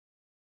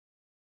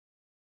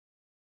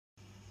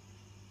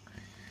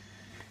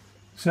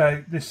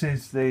So this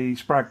is the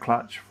Sprag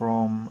clutch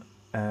from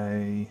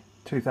a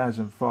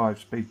 2005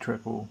 Speed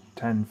Triple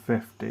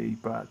 1050,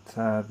 but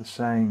the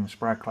same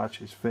Sprag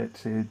clutch is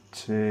fitted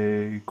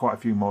to quite a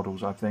few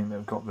models, I think, that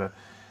have got the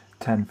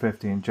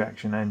 1050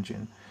 injection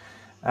engine.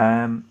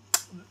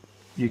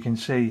 You can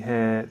see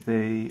here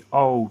the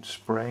old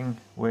spring,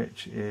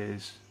 which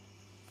is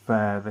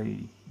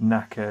fairly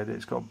knackered.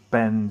 It's got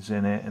bends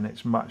in it and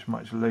it's much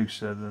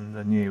looser than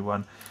the new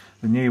one.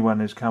 The new one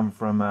has come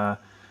from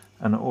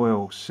an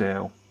oil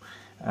seal.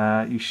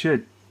 You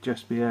should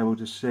just be able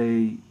to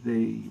see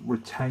the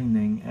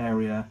retaining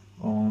area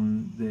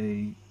on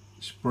the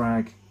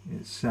Sprag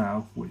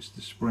itself, which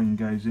the spring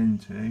goes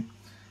into,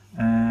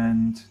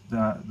 and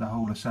the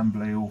whole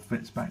assembly all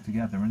fits back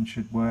together and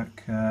should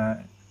work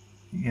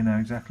you know,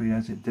 exactly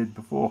as it did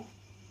before.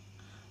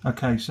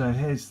 Okay, so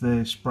here's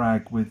the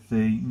Sprag with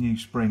the new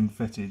spring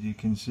fitted. You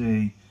can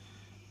see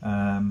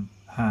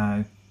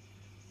how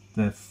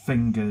the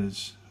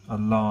fingers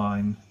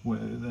align,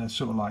 they're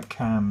sort of like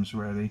cams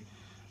really,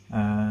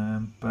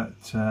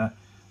 but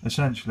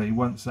essentially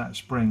once that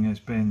spring has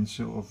been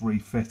sort of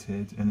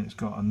refitted and it's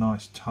got a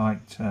nice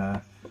tight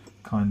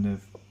kind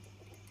of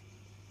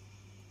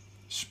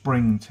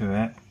spring to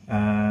it,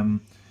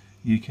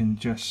 you can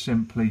just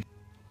simply,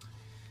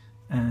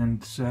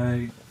 and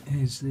so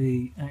here's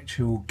the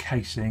actual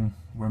casing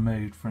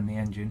removed from the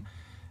engine.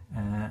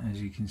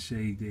 As you can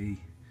see, the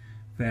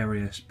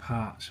various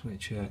parts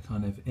which are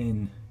kind of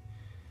in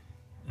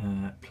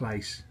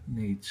place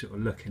need sort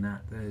of looking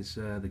at. There's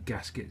the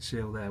gasket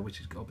seal there, which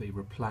has got to be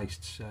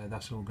replaced, so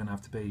that's all going to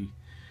have to be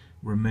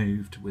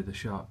removed with a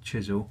sharp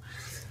chisel.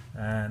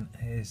 And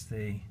here's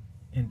the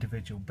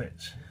individual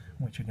bits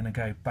which are going to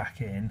go back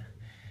in,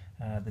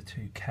 the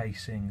two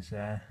casings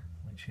there,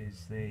 which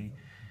is the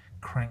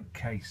crank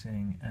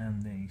casing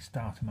and the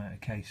starter motor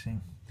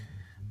casing.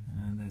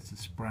 And there's the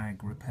Sprag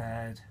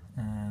repaired,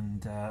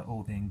 and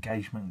all the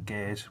engagement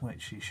gears,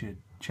 which you should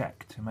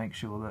check to make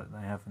sure that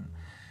they haven't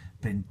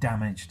been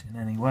damaged in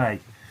any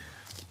way.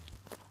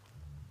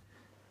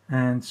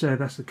 And so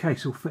that's the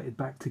case all fitted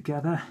back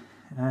together.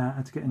 I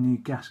had to get a new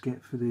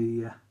gasket for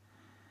the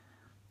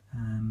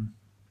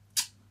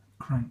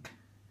crank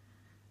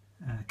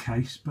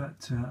case,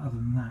 but other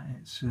than that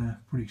it's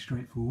pretty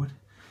straightforward.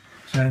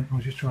 So I'll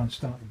just try and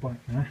start the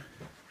bike now.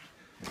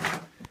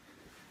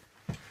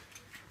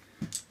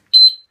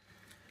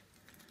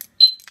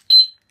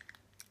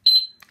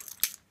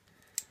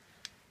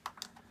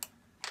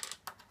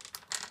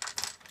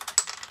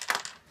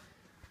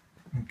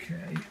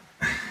 Okay.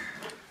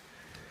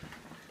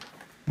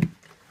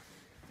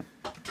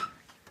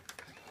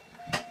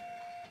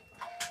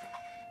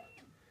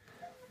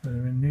 They're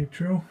in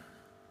neutral.